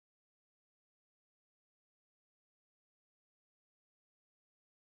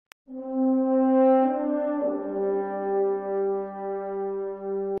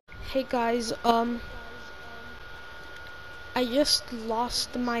Hey guys, I just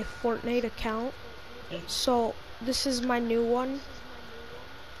lost my Fortnite account, so this is my new one,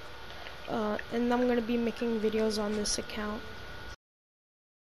 and I'm gonna be making videos on this account.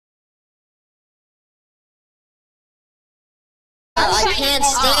 I can't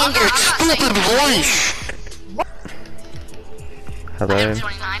stand your stupid voice! Hello.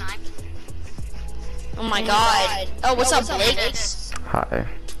 Oh my god. Oh, what's up, Blake? Hi.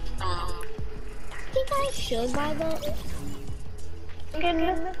 I think I should buy the.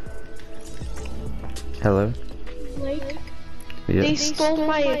 Hello. Like, Yeah. they stole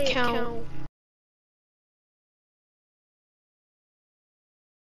my account.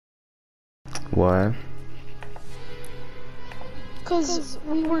 Why? Cause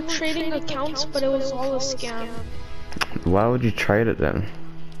we were trading accounts, but it was all a scam. Why would you trade it then?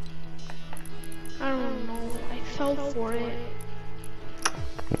 I don't know, I fell for it.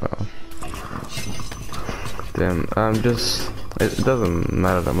 Well. Damn, it doesn't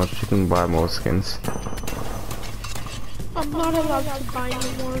matter that much, you can buy more skins. I'm not allowed to buy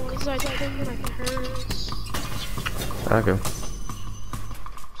anymore because I told my parents. Okay.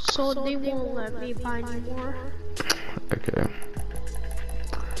 So they won't let me buy anymore. Okay.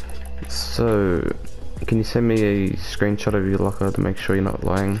 So, can you send me a screenshot of your locker to make sure you're not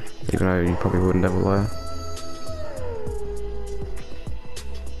lying? Even though you probably would never lie.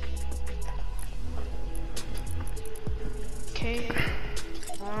 Okay.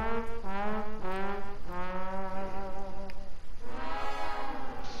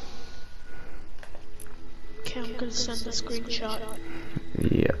 Okay, I'm gonna send the screenshot.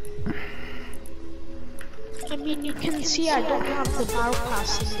 Yeah. I mean, you can see I don't have the battle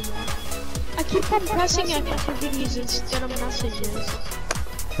pass anymore. I keep on pressing activities instead of messages.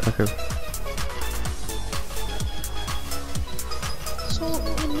 Okay. So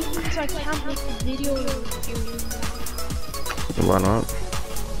it means I can't make the video with you anymore. Why not?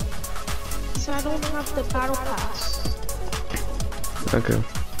 Because I don't have the battle pass. Okay.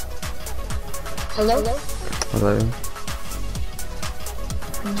 Hello? Hello.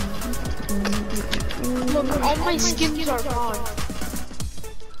 Look, all my skins are gone.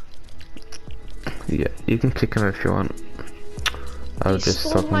 Yeah, you can kick him if you want. I'll They just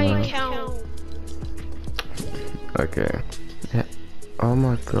stole stop my him now. account. Okay. Yeah. Oh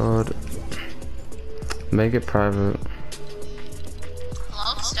my god. Make it private.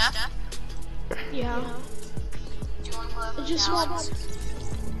 Hello, Steph? Yeah. Do you want to play I with just Alex? want.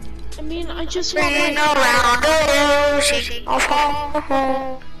 I mean, I just want Ring my. around the rosy of home.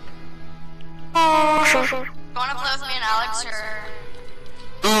 You wanna play with me and Alex, or?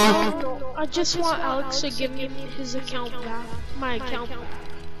 No, I just want Alex to give me his account back. My account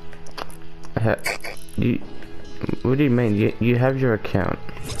back. You. What do you mean? You have your account.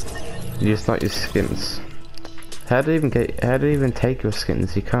 It's not your skins. How do you even take your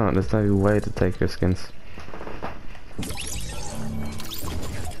skins? You can't. There's no way to take your skins.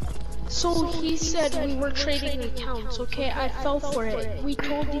 So he said we were trading accounts, okay? I fell for it.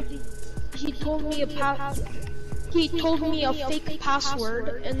 He told me a fake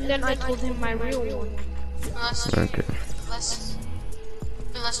password, and then I told him my real one. Okay. Let's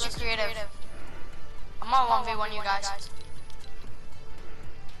do creative. I'm on 1v1 you guys.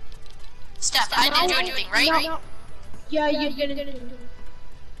 Steph, I didn't do anything, right? No. Yeah, you didn't.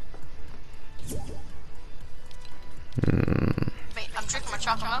 Wait, I'm tricking my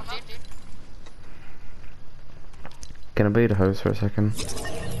chocolate milk, dude. Can I be the host for a second?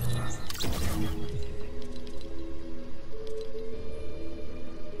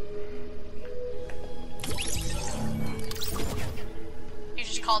 You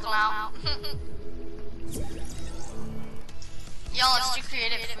just called him out. Yo, let's do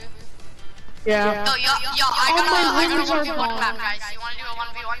creative. Yeah. Yo, I got a 1v1 map, guys. You wanna do a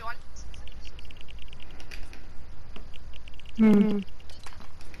 1v1?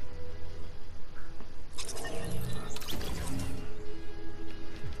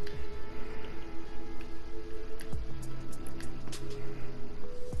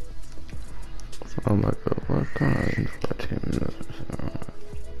 Oh my god, why can't I invite him?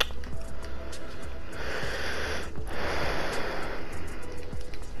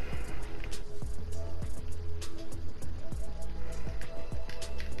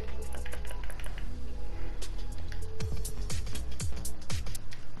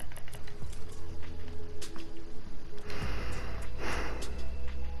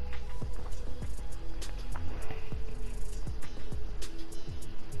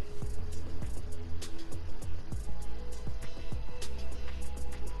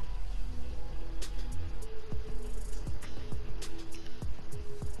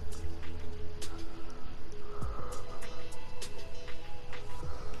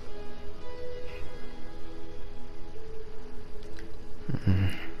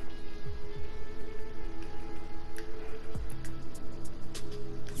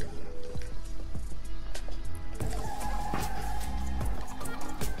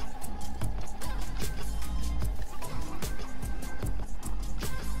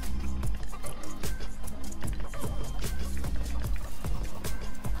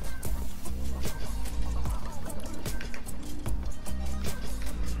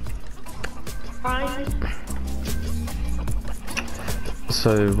 Fine.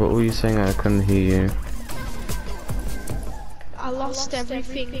 So, what were you saying? I couldn't hear you. I lost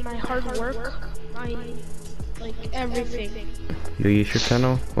everything, my hard work, like everything. Your YouTube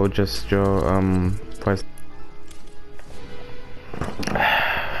channel? Or just your, price?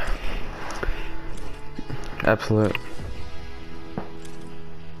 Absolute.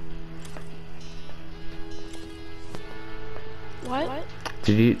 What?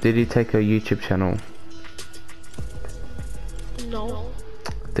 Did you take a YouTube channel? No.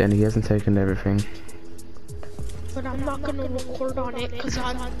 Then he hasn't taken everything. But I'm not gonna record on it because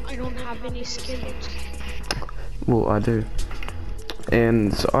I don't have any skins. Well, I do.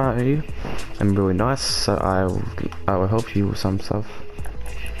 And so I am really nice, so I will help you with some stuff.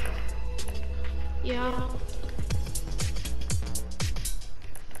 Yeah.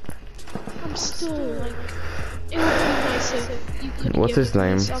 I'm still like, it would be nice if you could What's give his me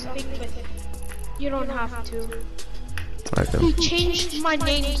name? something, but you don't have to. Okay. He changed my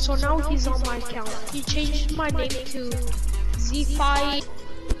name, so now he's on my account. He changed my name to Zeifyy.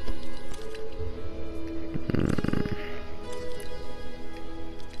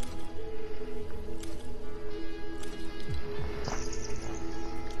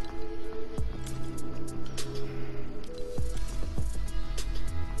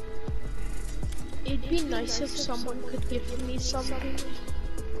 It'd be nice if someone could give me something,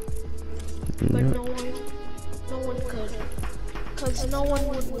 but no one could, cause no one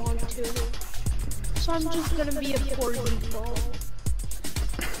would want to. So I'm just gonna be a poor default.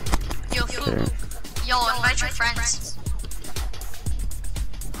 Yo, yo, invite your friends.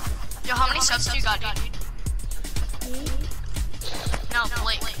 Yo, how many subs do you got, dude? Me? No,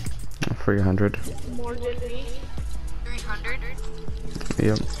 Blake. 300. More than me. 300?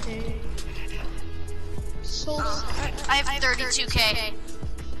 Yep. Okay. So I have 32k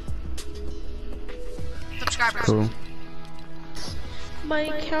subscribers. Cool. my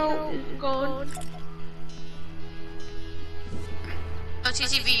account is gone. Oh,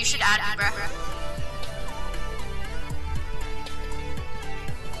 TTV, you should add me, bruh.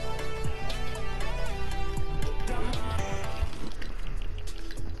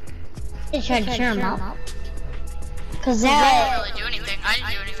 They tried to turn him out. Cause I that. didn't really do anything. I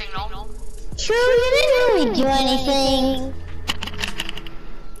didn't do anything at all. True, you didn't really do anything.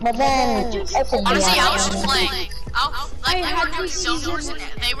 But then, Honestly, I was just playing. Like, we had were doing this zone doors and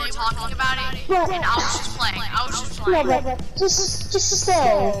they were talking about it, and I was just playing. no, but just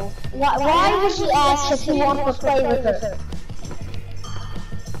say, why would you ask if you wanted to play with her?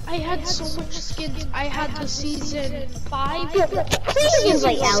 I had so much skins. I had the season 5, Please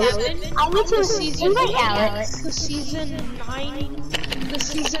invite Alex. I need the to season invite 8, Alex. the season 9, the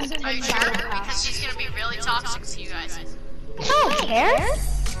season 10 Are you sure? battle Because pass. she's gonna be really toxic to you guys. I don't care.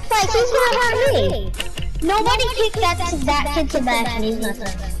 Like, he's gonna hurt me. Nobody kicked that kid to back and he's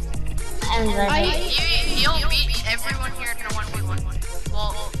nothing. He'll beat everyone here in a 1v1.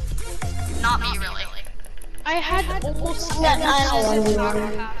 Well, not me really. I had almost No, I don't every wanna be season battle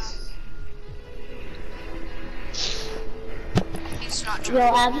one. pass. He's not true.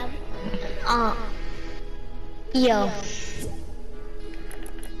 Yo.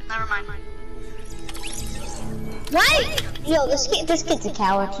 Never mind. Why? Yo, this kid's a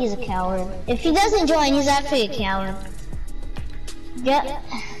coward. He's a coward. If he doesn't join, he's actually a coward. Yep.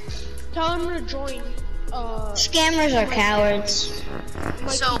 Tell him to join. Scammers are cowards.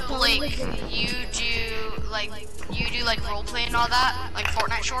 So Blake, you do like roleplay and all that, like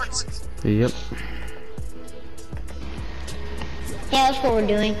Fortnite shorts. Yep. Yeah, that's what we're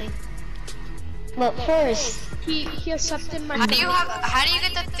doing. But first, He accepted my. How do you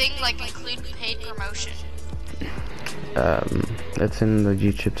get the thing like include paid promotion? It's in the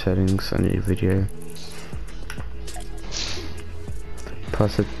YouTube settings on your video.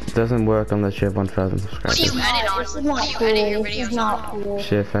 Plus, it doesn't work unless you have 1,000 What do you subscribers. edit on? this is What not do you cool. edit your This videos is not on? cool.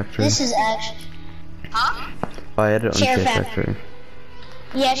 Share Factory. This is actually. Huh? I edit on Share Share Factory. Factory.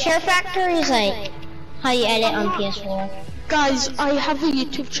 Yeah, Share Factory is like how you edit on PS4. Guys, I have a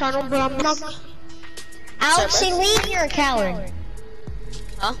YouTube channel, but I'm not. Alex, say leave, you're a coward.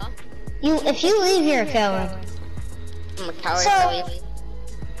 Huh? If you leave, you're a coward. I'm a coward. So,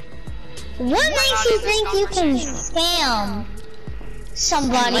 what makes you think you can spam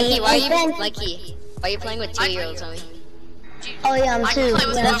somebody Mikey, why and then... Mikey, why are you playing with 2-year-olds, homie? Oh yeah, I'm I too. can play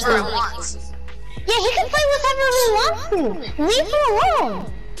with Yeah, whoever I too. want. Yeah, he can play with whoever he wants to. Leave him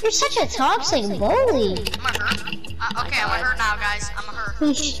alone. You're such a toxic bully. I'm a her. Okay, I'm a her now, guys. I'm a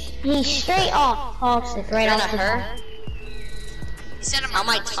her. He's straight off toxic right You're off not the her? bat. He said I'm How am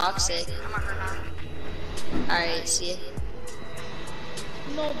I her. toxic? I'm a her now. Alright, see ya.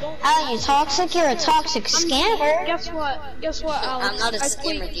 No, don't. Alan, you toxic? You're a toxic scammer. Guess what? Guess what, Alex? I'm not a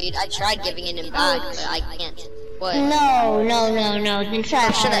scammer, dude. I tried giving it him back, but I can't. What? No. Then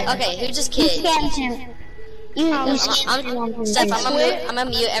try Should I? Okay, who's this kid? You scammed him. You scammed him. Steph, I'm gonna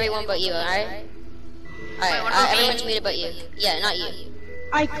mute everyone but you, alright? Alright, everyone's muted but you. Yeah, not you.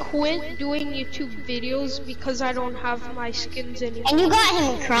 I quit doing YouTube videos because I don't have my skins anymore. And you got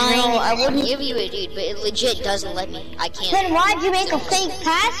him crying. No, I wouldn't give you it, dude, but it legit doesn't let me. I can't. Then why'd you make a fake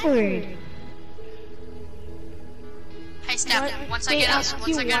password? Hey Steph, once I get Steph,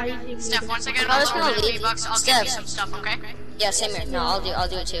 once I get I was gonna $100 leave. V-Bucks, I'll give you some stuff, okay? Yeah, same here. No, I'll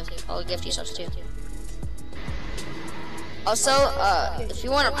do it too. I'll gift you stuff too. Also, if you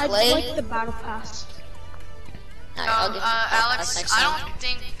wanna I play, like the battle pass. I'll gift you Alex, next I time. don't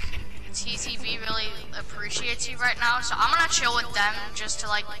think TTV really appreciates you right now, so I'm gonna chill with them just to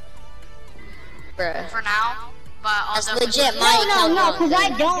like, Bruh. for now. But I'll That's definitely legit my account. No, because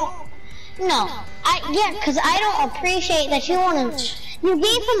I don't. No, because I don't appreciate that you wanna. You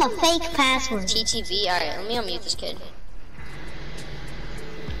gave him a fake password. TTV, alright, let me unmute this kid.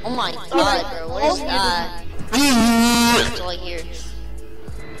 Oh my god, bro, what is that? That's all I hear.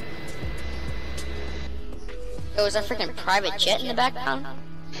 Yo, is that freaking private jet in the background?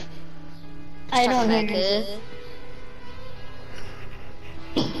 I don't That know. good.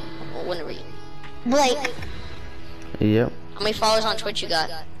 Well, whenever you. Blake, Yep. How many followers on Twitch you got?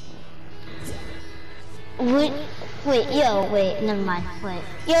 wait, never mind. Wait,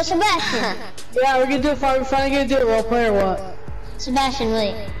 yo, Sebastian. Yeah, we're gonna do it. We're finally gonna do it roleplay or what? Sebastian,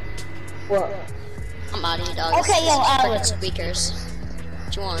 wait. What? I'm out of here, dog. Okay, yo, Freaking Alex. Squeakers.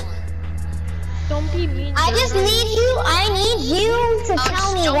 What you want? Don't be mean. I just I need you to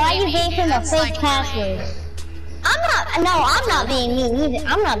tell me don't why be you mean, gave him a that's, fake like, password. I'm not being mean either.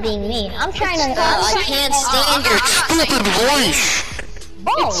 I'm not being mean. I'm trying to. I can't stand your stupid voice.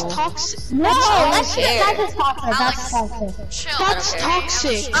 It's Oh, toxic. no, that's care. toxic. That's toxic. chill. That's care.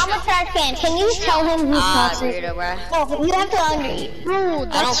 toxic. I'm a trash fan. Can you tell him who's toxic? Weirdo, bruh. No, you have to under. Bro, I don't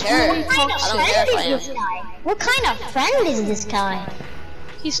that's care. really I don't toxic. care if I Friend is this guy? What kind of friend is this guy?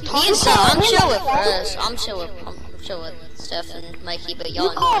 He's Me and toxic. Steph, I'm chill with Chris. I'm chill with Steph and Mikey, but You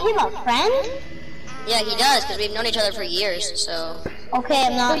y'all call annoying. him a friend? Yeah, he does, because we've known each other for years, so. Okay,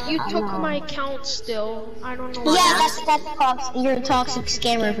 I'm not. But you I'm took not. my account still. I don't know. Yeah, that's toxic. You're a toxic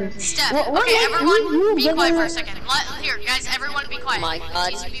scammer. Steph, What okay, makes everyone you be give quiet him for a- a second. Here, guys, everyone be quiet. Oh my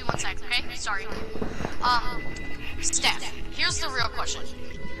God. TCB 1 sec, okay? Sorry. Steph, here's the real question.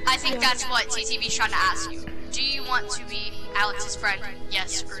 I think that's what TTV's trying to ask you. Do you want to be Alex's friend,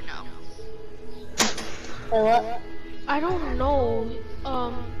 yes or no? Wait, what? I don't know.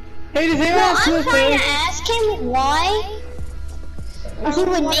 Hey, does anyone No, have I'm trying to 2 ask him why he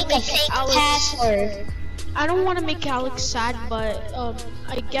would make a fake Alex. password. I don't want to make Alex sad, but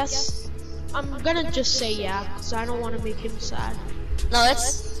I guess I'm gonna just say yeah, because I don't want to make him sad. No,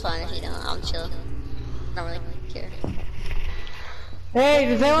 it's fine if you don't. I'm chill. I don't really care. Hey,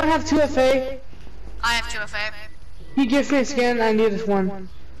 does anyone have 2FA? I have 2FA. You give me a skin, I need this one.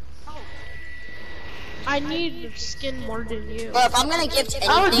 I need skin more than you. Bro, if I'm gonna gift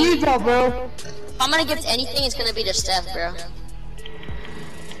I would anything, use that, bro. if I'm gonna gift anything, it's gonna be to Steph, bro.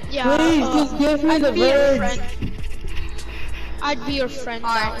 Yeah, Please, just give me the I'd be your birds. friend. I'd be your friend,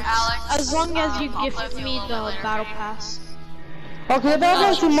 Alright, Alex. as long as you I'll gift let you me alone the later. battle pass. Okay,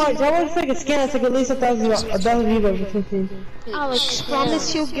 that's not too much. I want to take a skin that's like at least 1,000 V-Bucks or something. Alex,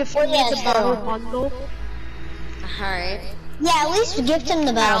 promise you'll gift Oh, me yeah, the sure. battle bundle. Alright. Yeah, at least gift him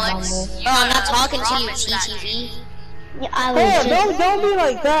the battle Alex, bundle. you Bro, I'm not gotta talking to you, promise that. TTV. Yeah, I Hey, would just, don't be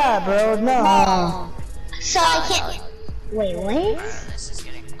like that, bro. No. so I can't. Wait, what? This is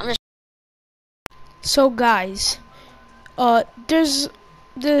getting... So guys, there's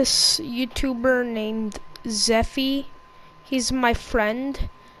this YouTuber named Zeifyy. He's my friend.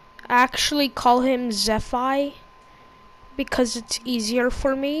 I actually call him Zeifyy because it's easier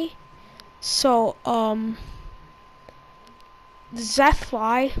for me. So,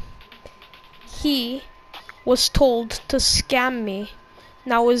 Zeifyy, he was told to scam me.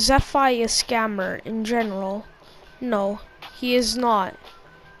 Now, is Zeifyy a scammer in general? No, he is not.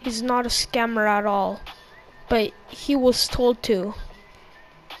 He's not a scammer at all. But he was told to.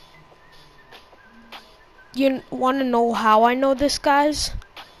 You want to know how I know this, guys?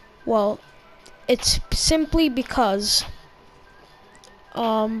 Well, it's simply because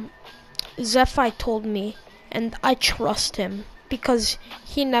Zeifyy told me, and I trust him because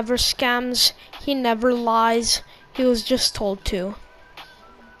he never scams, he never lies. He was just told to.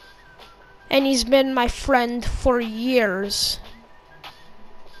 And he's been my friend for years.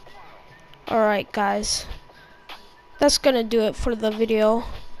 Alright, guys. that's gonna do it for the video.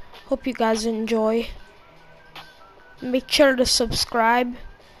 Hope you guys enjoy. Make sure to subscribe.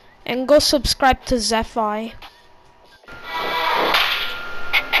 And go subscribe to Zeifyy.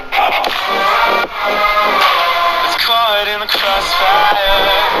 Caught in the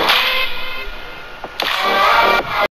crossfire.